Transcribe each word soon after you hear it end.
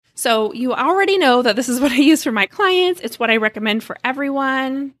So you already know that this is what I use for my clients. It's what I recommend for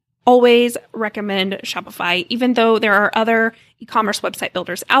everyone. Always recommend Shopify, even though there are other e-commerce website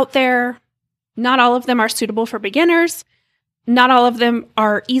builders out there. Not all of them are suitable for beginners. Not all of them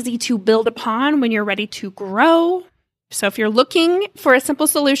are easy to build upon when you're ready to grow. So if you're looking for a simple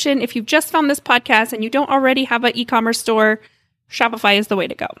solution, if you've just found this podcast and you don't already have an e-commerce store, Shopify is the way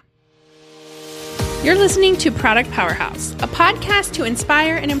to go. You're listening to Product Powerhouse, a podcast to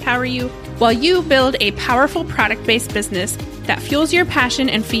inspire and empower you while you build a powerful product-based business that fuels your passion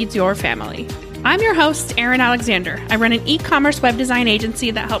and feeds your family. I'm your host, Erin Alexander. I run an e-commerce web design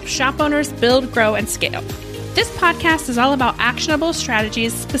agency that helps shop owners build, grow, and scale. This podcast is all about actionable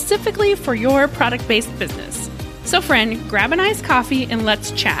strategies specifically for your product-based business. So friend, grab an iced coffee and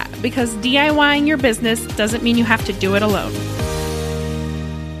let's chat, because DIYing your business doesn't mean you have to do it alone.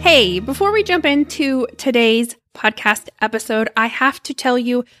 Hey, before we jump into today's podcast episode, I have to tell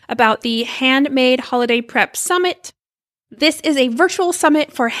you about the Handmade Holiday Prep Summit. This is a virtual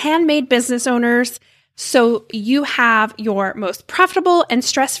summit for handmade business owners, so you have your most profitable and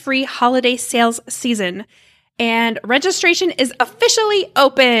stress-free holiday sales season. And registration is officially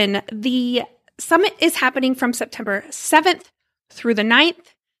open. The summit is happening from September 7th through the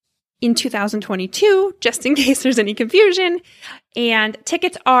 9th in 2022, just in case there's any confusion. And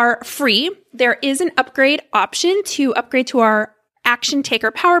tickets are free. There is an upgrade option to upgrade to our Action Taker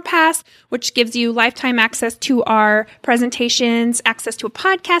Power Pass, which gives you lifetime access to our presentations, access to a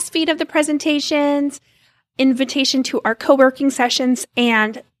podcast feed of the presentations, invitation to our co-working sessions,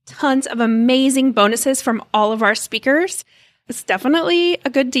 and tons of amazing bonuses from all of our speakers. It's definitely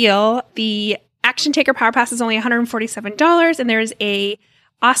a good deal. The Action Taker Power Pass is only $147, and there's a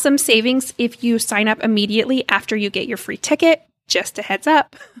awesome savings if you sign up immediately after you get your free ticket. Just a heads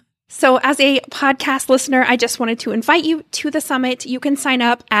up. So as a podcast listener, I just wanted to invite you to the summit. You can sign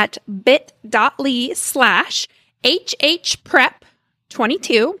up at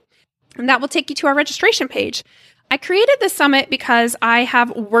bit.ly/HHPrep22, and that will take you to our registration page. I created this summit because I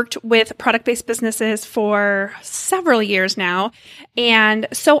have worked with product-based businesses for several years now, and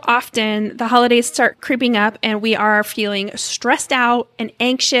so often the holidays start creeping up and we are feeling stressed out and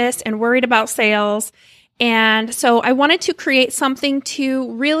anxious and worried about sales. And so I wanted to create something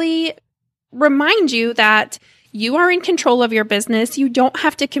to really remind you that you are in control of your business. You don't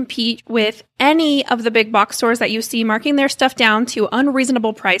have to compete with any of the big box stores that you see marking their stuff down to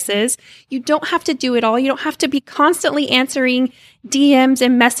unreasonable prices. You don't have to do it all. You don't have to be constantly answering DMs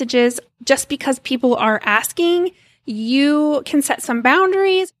and messages just because people are asking. You can set some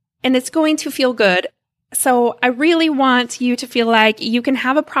boundaries and it's going to feel good. So I really want you to feel like you can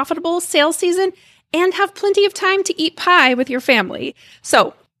have a profitable sales season and have plenty of time to eat pie with your family.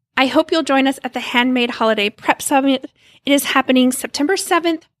 So I hope you'll join us at the Handmade Holiday Prep Summit. It is happening September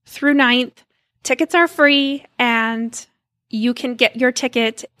 7th through 9th. Tickets are free, and you can get your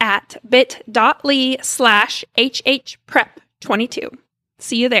ticket at bit.ly/HHPrep22.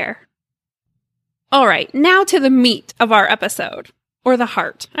 See you there. All right, now to the meat of our episode. Or the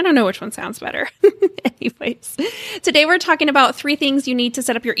heart. I don't know which one sounds better. Anyways, today we're talking about 3 things you need to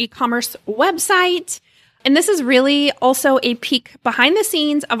set up your e-commerce website. And this is really also a peek behind the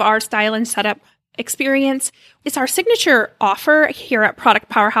scenes of our style and setup experience. It's our signature offer here at Product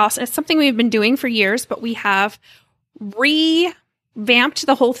Powerhouse. And it's something we've been doing for years, but we have revamped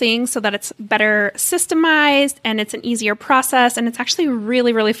the whole thing so that it's better systemized and it's an easier process. And it's actually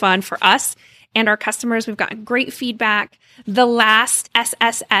really, really fun for us and our customers. We've gotten great feedback. The last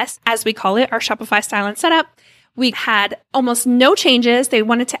SSS, as we call it, our Shopify Style and Setup, we had almost no changes. They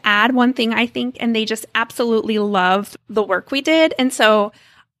wanted to add one thing, I think, and they just absolutely love the work we did. And so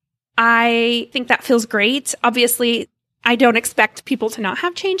I think that feels great. Obviously, I don't expect people to not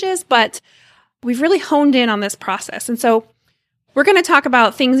have changes, but we've really honed in on this process. And so we're going to talk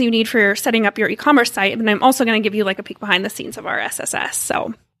about things you need for setting up your e-commerce site. And I'm also going to give you like a peek behind the scenes of our SSS.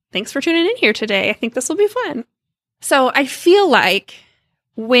 So thanks for tuning in here today. I think this will be fun. So I feel like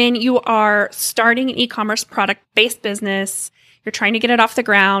when you are starting an e-commerce product-based business, you're trying to get it off the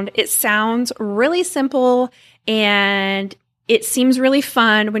ground, it sounds really simple and it seems really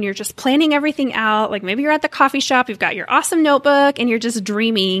fun when you're just planning everything out. Like maybe you're at the coffee shop, you've got your awesome notebook and you're just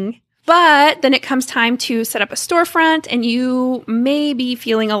dreaming. But then it comes time to set up a storefront and you may be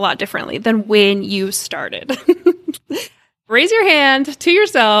feeling a lot differently than when you started. Raise your hand to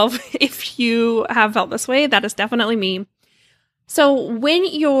yourself if you have felt this way. That is definitely me. So when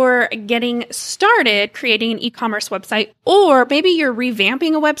you're getting started creating an e-commerce website, or maybe you're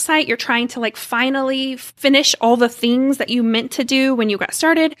revamping a website, you're trying to like finally finish all the things that you meant to do when you got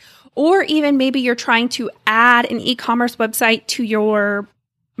started, or even maybe you're trying to add an e-commerce website to your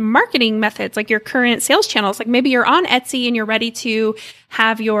marketing methods, like your current sales channels. Like maybe you're on Etsy and you're ready to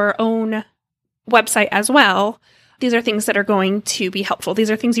have your own website as well. These are things that are going to be helpful.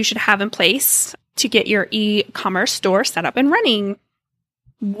 These are things you should have in place to get your e-commerce store set up and running.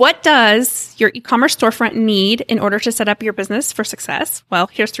 What does your e-commerce storefront need in order to set up your business for success? Well,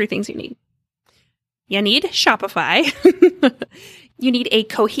 here's 3 things you need. You need Shopify. You need a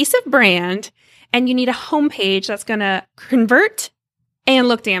cohesive brand, and you need a homepage that's going to convert and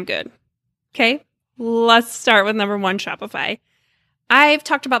look damn good. Okay, let's start with number 1, Shopify. I've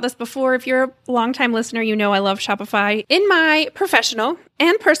talked about this before. If you're a longtime listener, you know I love Shopify. In my professional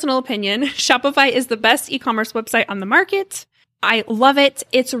and personal opinion, Shopify is the best e-commerce website on the market. I love it.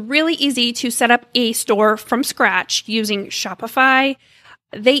 It's really easy to set up a store from scratch using Shopify.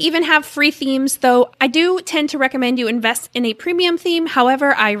 They even have free themes, though I do tend to recommend you invest in a premium theme.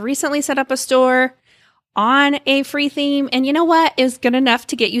 However, I recently set up a store on a free theme, and you know what? It was good enough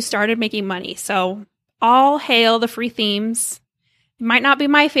to get you started making money. So all hail the free themes. It might not be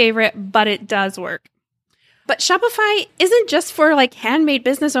my favorite, but it does work. But Shopify isn't just for like handmade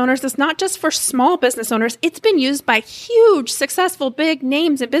business owners. It's not just for small business owners. It's been used by huge, successful, big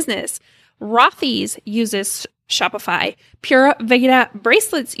names in business. Rothy's uses Shopify. Pura Vida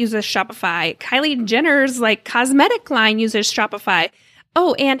Bracelets uses Shopify. Kylie Jenner's like cosmetic line uses Shopify.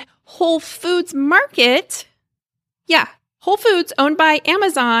 Oh, and Whole Foods Market. Yeah, Whole Foods, owned by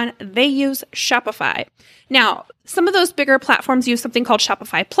Amazon, they use Shopify. Now, some of those bigger platforms use something called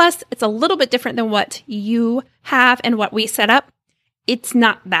Shopify Plus. It's a little bit different than what you have and what we set up. It's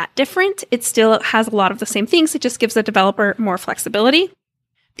not that different. It still has a lot of the same things. It just gives the developer more flexibility.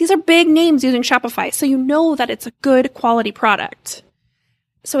 These are big names using Shopify, so you know that it's a good quality product.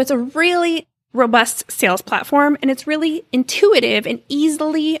 So it's a really robust sales platform, and it's really intuitive and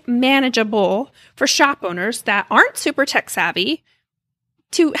easily manageable for shop owners that aren't super tech savvy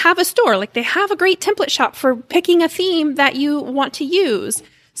to have a store. Like they have a great template shop for picking a theme that you want to use.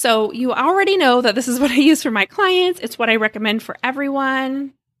 So you already know that this is what I use for my clients. It's what I recommend for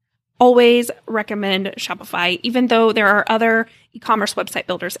everyone. Always recommend Shopify, even though there are other e-commerce website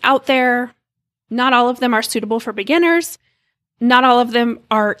builders out there. Not all of them are suitable for beginners. Not all of them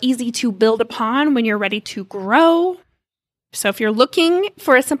are easy to build upon when you're ready to grow. So if you're looking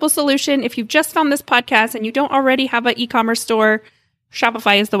for a simple solution, if you've just found this podcast and you don't already have an e-commerce store,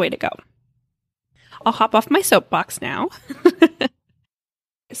 Shopify is the way to go. I'll hop off my soapbox now.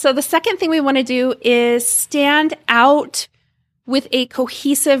 So the second thing we want to do is stand out with a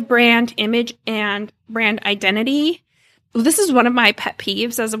cohesive brand image and brand identity. This is one of my pet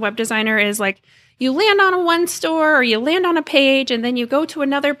peeves as a web designer is like you land on one store or you land on a page and then you go to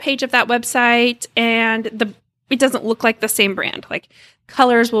another page of that website and it doesn't look like the same brand. Like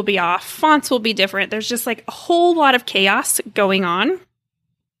colors will be off, fonts will be different. There's just like a whole lot of chaos going on.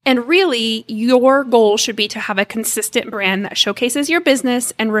 And really, your goal should be to have a consistent brand that showcases your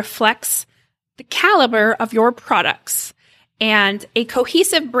business and reflects the caliber of your products. And a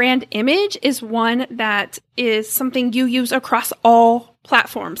cohesive brand image is one that is something you use across all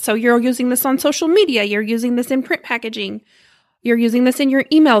platforms. So you're using this on social media, you're using this in print packaging, you're using this in your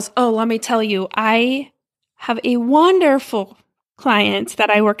emails. Oh, let me tell you, I have a wonderful client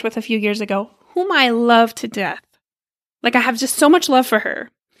that I worked with a few years ago, whom I love to death. Like I have just so much love for her.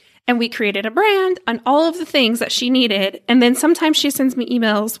 And we created a brand on all of the things that she needed. And then sometimes she sends me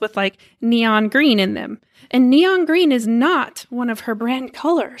emails with like neon green in them. And neon green is not one of her brand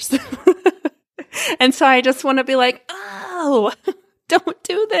colors. And so I just want to be like, oh, don't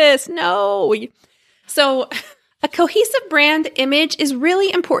do this. No. So a cohesive brand image is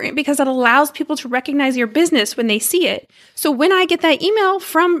really important because it allows people to recognize your business when they see it. So when I get that email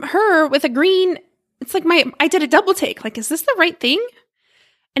from her with a green, it's like I did a double take. Like, is this the right thing?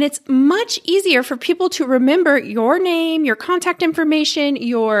 And it's much easier for people to remember your name, your contact information,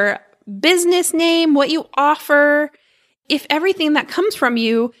 your business name, what you offer, if everything that comes from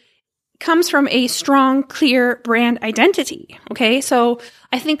you comes from a strong, clear brand identity. Okay. So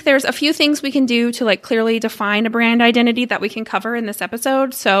I think there's a few things we can do to like clearly define a brand identity that we can cover in this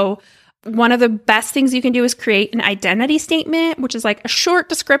episode. So one of the best things you can do is create an identity statement, which is like a short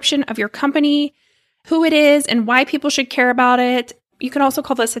description of your company, who it is, and why people should care about it. You can also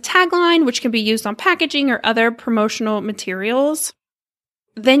call this a tagline, which can be used on packaging or other promotional materials.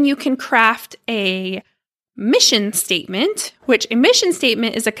 Then you can craft a mission statement, which a mission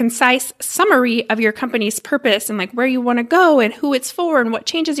statement is a concise summary of your company's purpose and like where you want to go and who it's for and what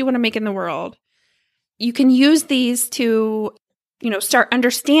changes you want to make in the world. You can use these to, start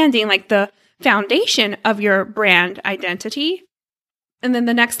understanding like the foundation of your brand identity. And then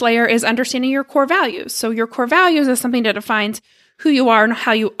the next layer is understanding your core values. So your core values is something that defines who you are and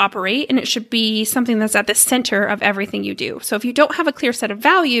how you operate, and it should be something that's at the center of everything you do. So if you don't have a clear set of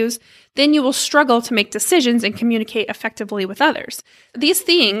values, then you will struggle to make decisions and communicate effectively with others. These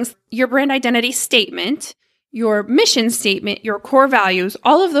things, your brand identity statement, your mission statement, your core values,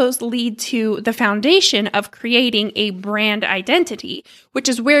 all of those lead to the foundation of creating a brand identity, which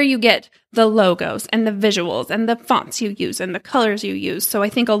is where you get the logos and the visuals and the fonts you use and the colors you use. So I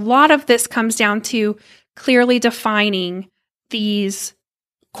think a lot of this comes down to clearly defining these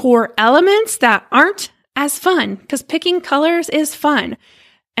core elements that aren't as fun, because picking colors is fun.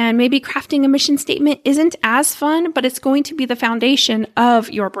 And maybe crafting a mission statement isn't as fun, but it's going to be the foundation of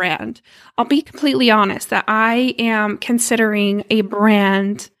your brand. I'll be completely honest that I am considering a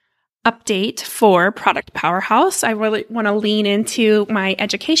brand update for Product Powerhouse. I really want to lean into my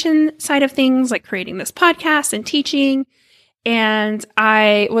education side of things, like creating this podcast and teaching. And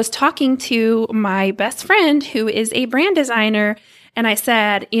I was talking to my best friend who is a brand designer. And I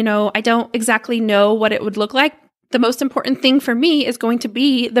said, I don't exactly know what it would look like. The most important thing for me is going to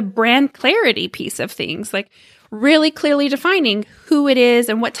be the brand clarity piece of things, like really clearly defining who it is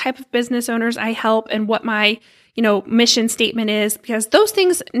and what type of business owners I help and what my, mission statement is, because those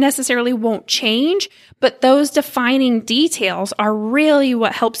things necessarily won't change, but those defining details are really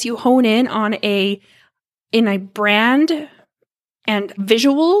what helps you hone in on a brand and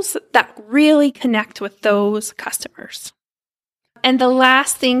visuals that really connect with those customers. And the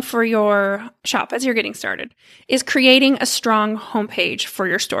last thing for your shop as you're getting started is creating a strong homepage for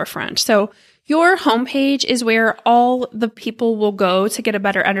your storefront. So your homepage is where all the people will go to get a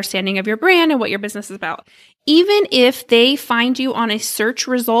better understanding of your brand and what your business is about. Even if they find you on a search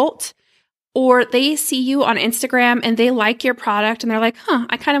result or they see you on Instagram and they like your product and they're like,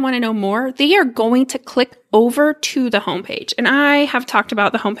 I kind of want to know more, they are going to click over to the homepage. And I have talked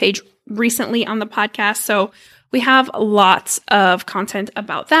about the homepage recently on the podcast, so we have lots of content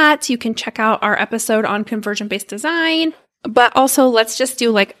about that. You can check out our episode on conversion-based design. But also, let's just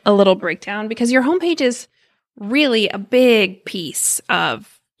do like a little breakdown, because your homepage is really a big piece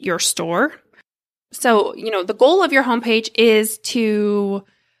of your store. So, the goal of your homepage is to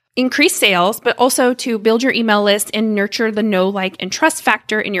increase sales, but also to build your email list and nurture the know, like, and trust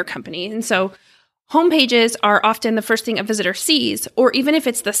factor in your company. And so homepages are often the first thing a visitor sees, or even if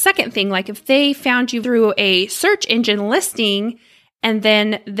it's the second thing, like if they found you through a search engine listing and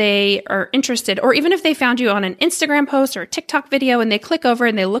then they are interested, or even if they found you on an Instagram post or a TikTok video and they click over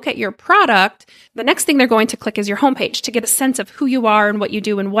and they look at your product, the next thing they're going to click is your homepage to get a sense of who you are and what you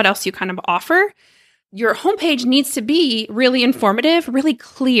do and what else you kind of offer. Your homepage needs to be really informative, really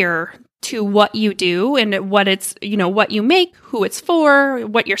clear to what you do and what it's, what you make, who it's for,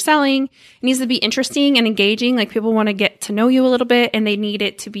 what you're selling. It needs to be interesting and engaging. Like, people want to get to know you a little bit and they need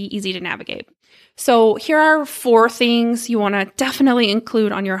it to be easy to navigate. So here are 4 things you want to definitely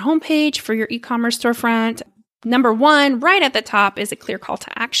include on your homepage for your e-commerce storefront. Number 1, right at the top, is a clear call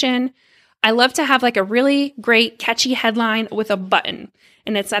to action. I love to have like a really great catchy headline with a button.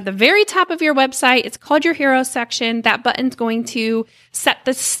 And it's at the very top of your website. It's called your hero section. That button's going to set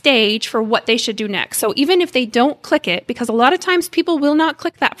the stage for what they should do next. So even if they don't click it, because a lot of times people will not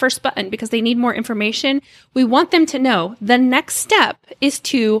click that first button because they need more information, we want them to know the next step is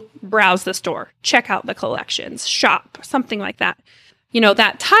to browse the store, check out the collections, shop, something like that.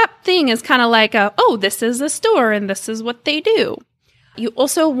 That top thing is kind of like, this is a store and this is what they do. You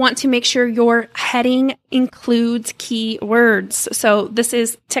also want to make sure your heading includes keywords. So this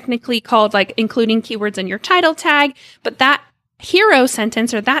is technically called like including keywords in your title tag, but that hero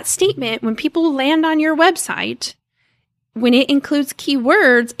sentence or that statement, when people land on your website, when it includes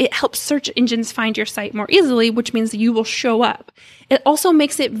keywords, it helps search engines find your site more easily, which means you will show up. It also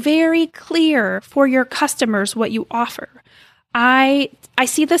makes it very clear for your customers what you offer. I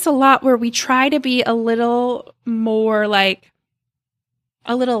see this a lot where we try to be a little more like,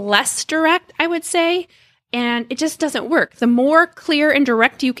 a little less direct, I would say, and it just doesn't work. The more clear and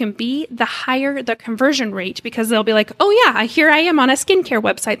direct you can be, the higher the conversion rate, because they'll be like, oh yeah, here I am on a skincare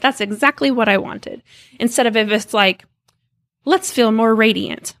website. That's exactly what I wanted. Instead of if it's like, let's feel more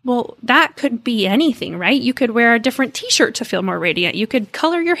radiant. Well, that could be anything, right? You could wear a different t-shirt to feel more radiant. You could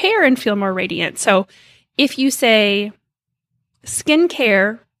color your hair and feel more radiant. So if you say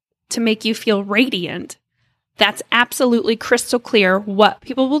skincare to make you feel radiant, that's absolutely crystal clear what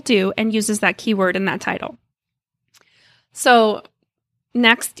people will do and uses that keyword in that title. So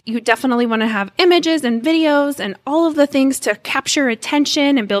next, you definitely want to have images and videos and all of the things to capture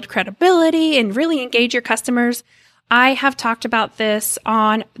attention and build credibility and really engage your customers. I have talked about this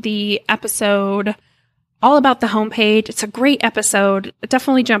on the episode all about the homepage. It's a great episode.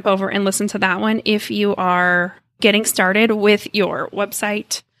 Definitely jump over and listen to that one if you are getting started with your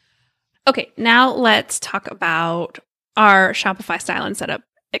website. Okay, now let's talk about our Shopify style and setup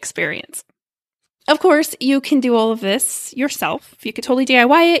experience. Of course, you can do all of this yourself. You could totally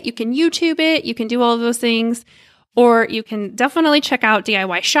DIY it. You can YouTube it. You can do all of those things. Or you can definitely check out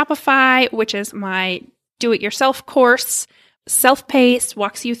DIY Shopify, which is my do-it-yourself course. Self-paced,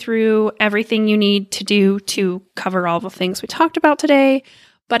 walks you through everything you need to do to cover all the things we talked about today.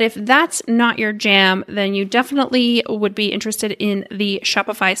 But if that's not your jam, then you definitely would be interested in the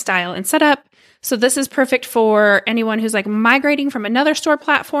Shopify style and setup. So this is perfect for anyone who's like migrating from another store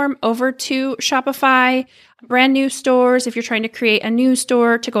platform over to Shopify, brand new stores, if you're trying to create a new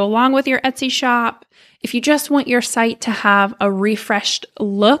store to go along with your Etsy shop, if you just want your site to have a refreshed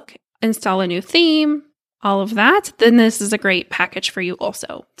look, install a new theme, all of that, then this is a great package for you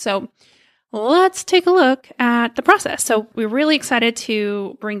also. So let's take a look at the process. So we're really excited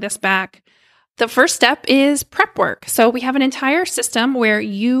to bring this back. The first step is prep work. So we have an entire system where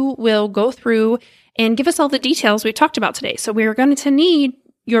you will go through and give us all the details we talked about today. So we're going to need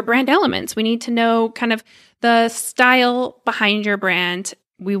your brand elements. We need to know kind of the style behind your brand.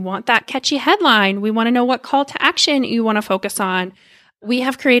 We want that catchy headline. We want to know what call to action you want to focus on. We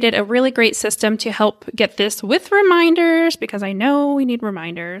have created a really great system to help get this with reminders, because I know we need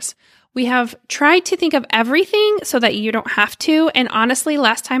reminders. We have tried to think of everything so that you don't have to. And honestly,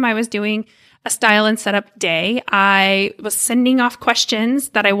 last time I was doing a style and setup day, I was sending off questions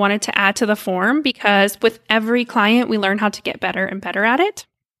that I wanted to add to the form, because with every client, we learn how to get better and better at it.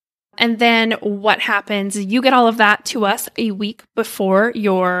 And then what happens, you get all of that to us a week before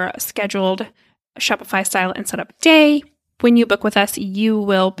your scheduled Shopify style and setup day. When you book with us, you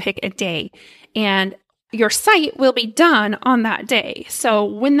will pick a day, and your site will be done on that day. So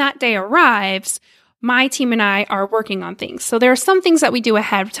when that day arrives, my team and I are working on things. So there are some things that we do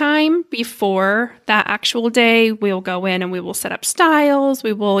ahead of time before that actual day. We'll go in and we will set up styles.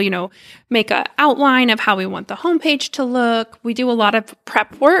 We will, make an outline of how we want the homepage to look. We do a lot of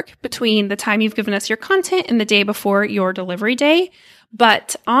prep work between the time you've given us your content and the day before your delivery day.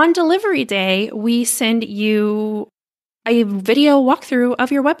 But on delivery day, we send you a video walkthrough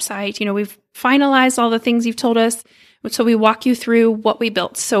of your website. We've finalized all the things you've told us. So we walk you through what we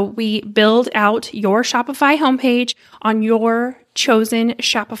built. So we build out your Shopify homepage on your chosen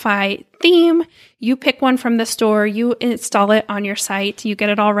Shopify theme. You pick one from the store, you install it on your site, you get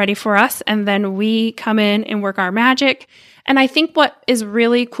it all ready for us, and then we come in and work our magic. And I think what is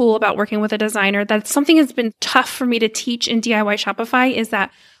really cool about working with a designer, that's something that's been tough for me to teach in DIY Shopify, is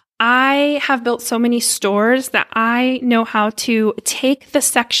that I have built so many stores that I know how to take the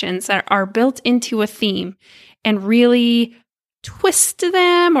sections that are built into a theme and really twist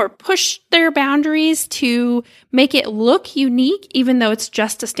them or push their boundaries to make it look unique, even though it's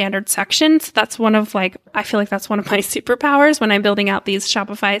just a standard section. So that's I feel like that's one of my superpowers when I'm building out these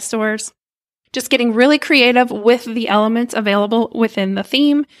Shopify stores. Just getting really creative with the elements available within the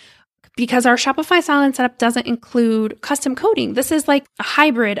theme, because our Shopify style and setup doesn't include custom coding. This is like a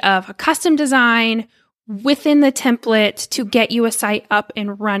hybrid of a custom design within the template to get you a site up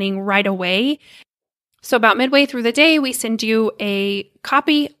and running right away. So about midway through the day, we send you a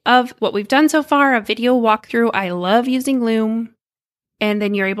copy of what we've done so far, a video walkthrough. I love using Loom. And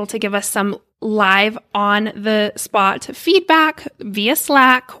then you're able to give us some live on the spot feedback via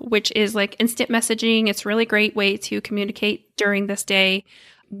Slack, which is like instant messaging. It's a really great way to communicate during this day.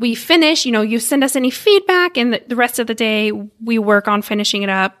 We finish, you send us any feedback, and the rest of the day, we work on finishing it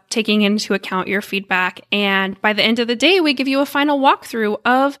up, taking into account your feedback. And by the end of the day, we give you a final walkthrough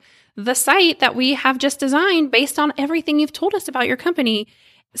of the site that we have just designed based on everything you've told us about your company.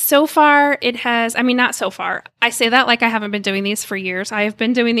 So far, not so far. I say that like I haven't been doing these for years. I have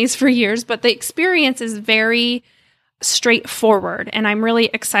been doing these for years, but the experience is very straightforward. And I'm really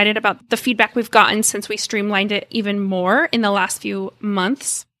excited about the feedback we've gotten since we streamlined it even more in the last few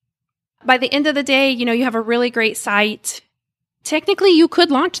months. By the end of the day, you have a really great site. Technically, you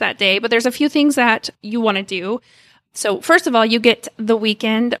could launch that day, but there's a few things that you want to do. So first of all, you get the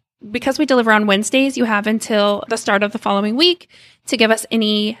weekend. Because we deliver on Wednesdays, you have until the start of the following week to give us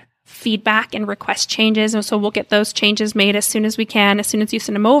any feedback and request changes. And so we'll get those changes made as soon as we can, as soon as you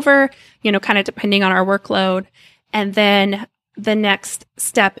send them over, kind of depending on our workload. And then the next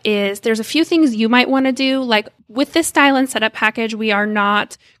step is there's a few things you might want to do. Like with this style and setup package, we are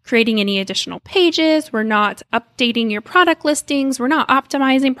not creating any additional pages. We're not updating your product listings. We're not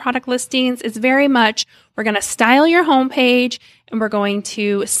optimizing product listings. It's very much, we're going to style your homepage and we're going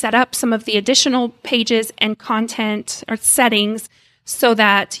to set up some of the additional pages and content or settings so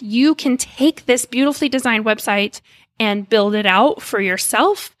that you can take this beautifully designed website and build it out for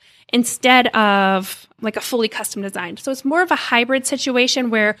yourself instead of like a fully custom design. So it's more of a hybrid situation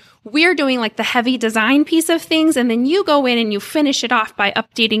where we're doing like the heavy design piece of things, and then you go in and you finish it off by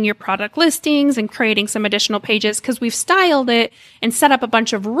updating your product listings and creating some additional pages because we've styled it and set up a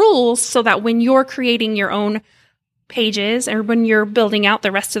bunch of rules so that when you're creating your own pages or when you're building out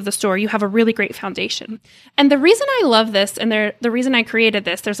the rest of the store, you have a really great foundation. And the reason I love this and the reason I created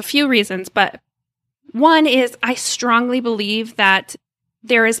this, there's a few reasons, but one is I strongly believe that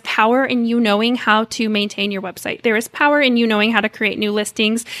there is power in you knowing how to maintain your website. There is power in you knowing how to create new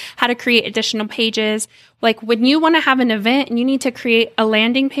listings, how to create additional pages. Like when you want to have an event and you need to create a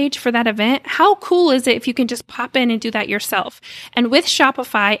landing page for that event, how cool is it if you can just pop in and do that yourself? And with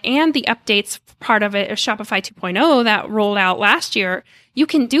Shopify and the updates part of it, Shopify 2.0 that rolled out last year, you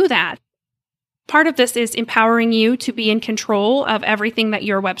can do that. Part of this is empowering you to be in control of everything that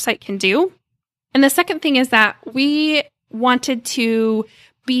your website can do. And the second thing is that we wanted to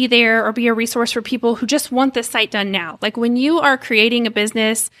be there or be a resource for people who just want this site done now. Like when you are creating a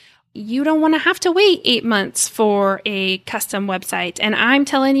business, you don't want to have to wait 8 months for a custom website. And I'm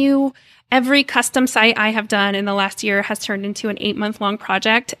telling you, every custom site I have done in the last year has turned into an 8-month-long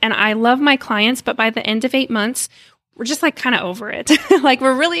project. And I love my clients, but by the end of 8 months, we're just like kind of over it. Like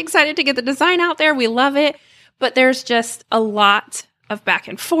we're really excited to get the design out there. We love it, but there's just a lot of back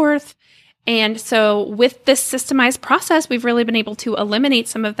and forth. And so with this systemized process, we've really been able to eliminate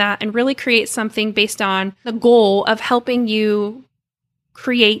some of that and really create something based on the goal of helping you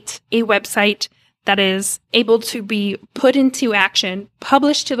create a website that is able to be put into action,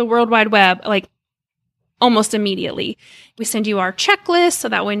 published to the World Wide Web, like almost immediately. We send you our checklist so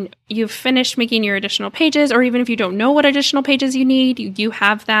that when you've finished making your additional pages, or even if you don't know what additional pages you need, you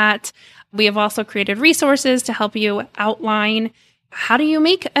have that. We have also created resources to help you outline how do you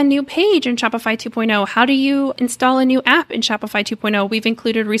make a new page in Shopify 2.0? How do you install a new app in Shopify 2.0? We've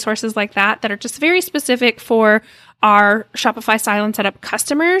included resources like that are just very specific for our Shopify Style and Setup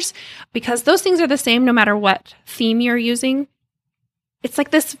customers, because those things are the same no matter what theme you're using. It's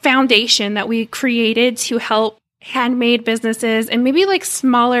like this foundation that we created to help handmade businesses and maybe like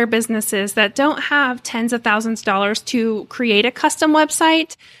smaller businesses that don't have tens of thousands of dollars to create a custom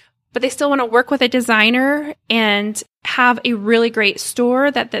website, but they still want to work with a designer and have a really great store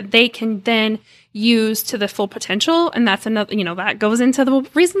that they can then use to the full potential. And that's another, that goes into the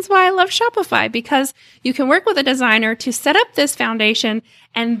reasons why I love Shopify, because you can work with a designer to set up this foundation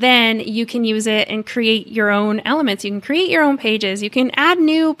and then you can use it and create your own elements. You can create your own pages. You can add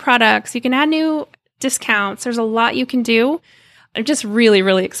new products. You can add new discounts. There's a lot you can do. I'm just really,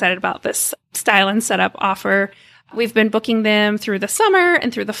 really excited about this Style and Setup offer. We've been booking them through the summer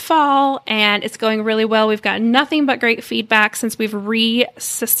and through the fall, and it's going really well. We've got nothing but great feedback since we've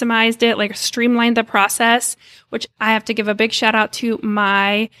re-systemized it, like streamlined the process, which I have to give a big shout out to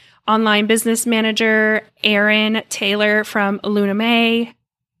my online business manager, Erin Taylor from Luna May.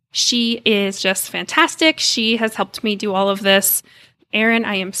 She is just fantastic. She has helped me do all of this. Erin,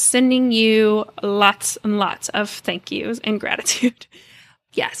 I am sending you lots and lots of thank yous and gratitude.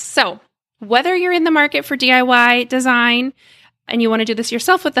 Yes, so whether you're in the market for DIY design and you want to do this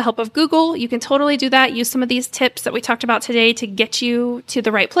yourself with the help of Google, you can totally do that. Use some of these tips that we talked about today to get you to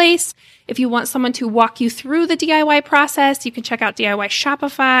the right place. If you want someone to walk you through the DIY process, you can check out DIY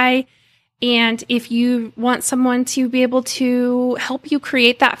Shopify. And if you want someone to be able to help you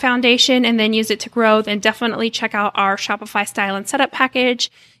create that foundation and then use it to grow, then definitely check out our Shopify Style and Setup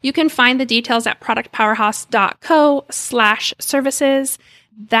package. You can find the details at productpowerhouse.co/services.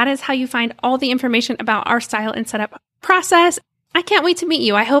 That is how you find all the information about our Style and Setup process. I can't wait to meet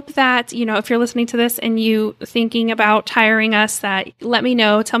you. I hope that, if you're listening to this and you thinking about hiring us, that let me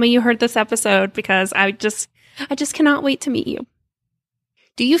know. Tell me you heard this episode, because I just cannot wait to meet you.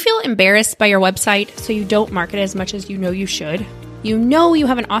 Do you feel embarrassed by your website so you don't market as much as you know you should? You know you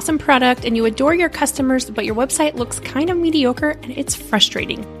have an awesome product and you adore your customers, but your website looks kind of mediocre and it's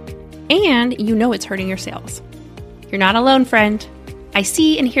frustrating. And you know it's hurting your sales. You're not alone, friend. I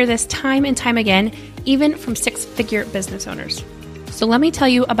see and hear this time and time again, even from six-figure business owners. So let me tell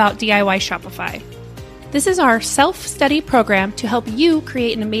you about DIY Shopify. This is our self-study program to help you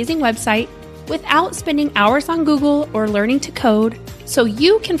create an amazing website without spending hours on Google or learning to code, so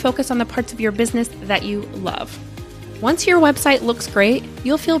you can focus on the parts of your business that you love. Once your website looks great,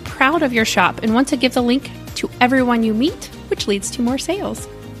 you'll feel proud of your shop and want to give the link to everyone you meet, which leads to more sales.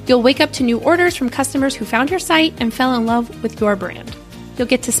 You'll wake up to new orders from customers who found your site and fell in love with your brand. You'll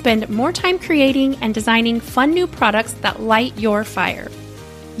get to spend more time creating and designing fun new products that light your fire.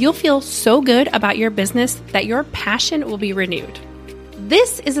 You'll feel so good about your business that your passion will be renewed.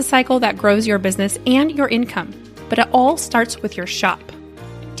 This is a cycle that grows your business and your income, but it all starts with your shop.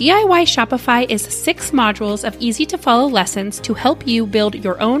 DIY Shopify is 6 modules of easy-to-follow lessons to help you build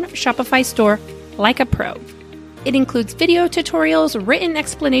your own Shopify store like a pro. It includes video tutorials, written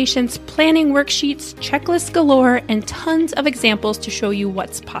explanations, planning worksheets, checklists galore, and tons of examples to show you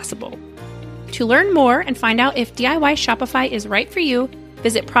what's possible. To learn more and find out if DIY Shopify is right for you,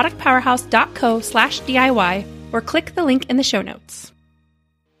 visit productpowerhouse.co/DIY or click the link in the show notes.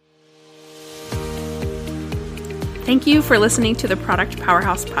 Thank you for listening to the Product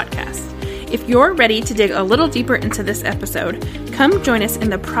Powerhouse podcast. If you're ready to dig a little deeper into this episode, come join us in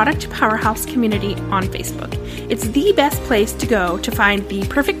the Product Powerhouse community on Facebook. It's the best place to go to find the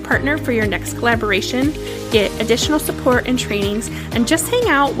perfect partner for your next collaboration, get additional support and trainings, and just hang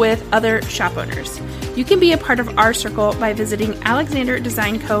out with other shop owners. You can be a part of our circle by visiting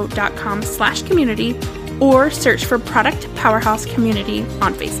alexanderdesignco.com/community or search for Product Powerhouse Community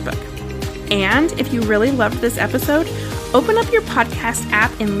on Facebook. And if you really loved this episode, open up your podcast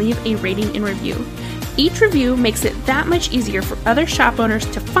app and leave a rating and review. Each review makes it that much easier for other shop owners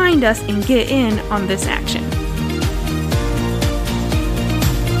to find us and get in on this action.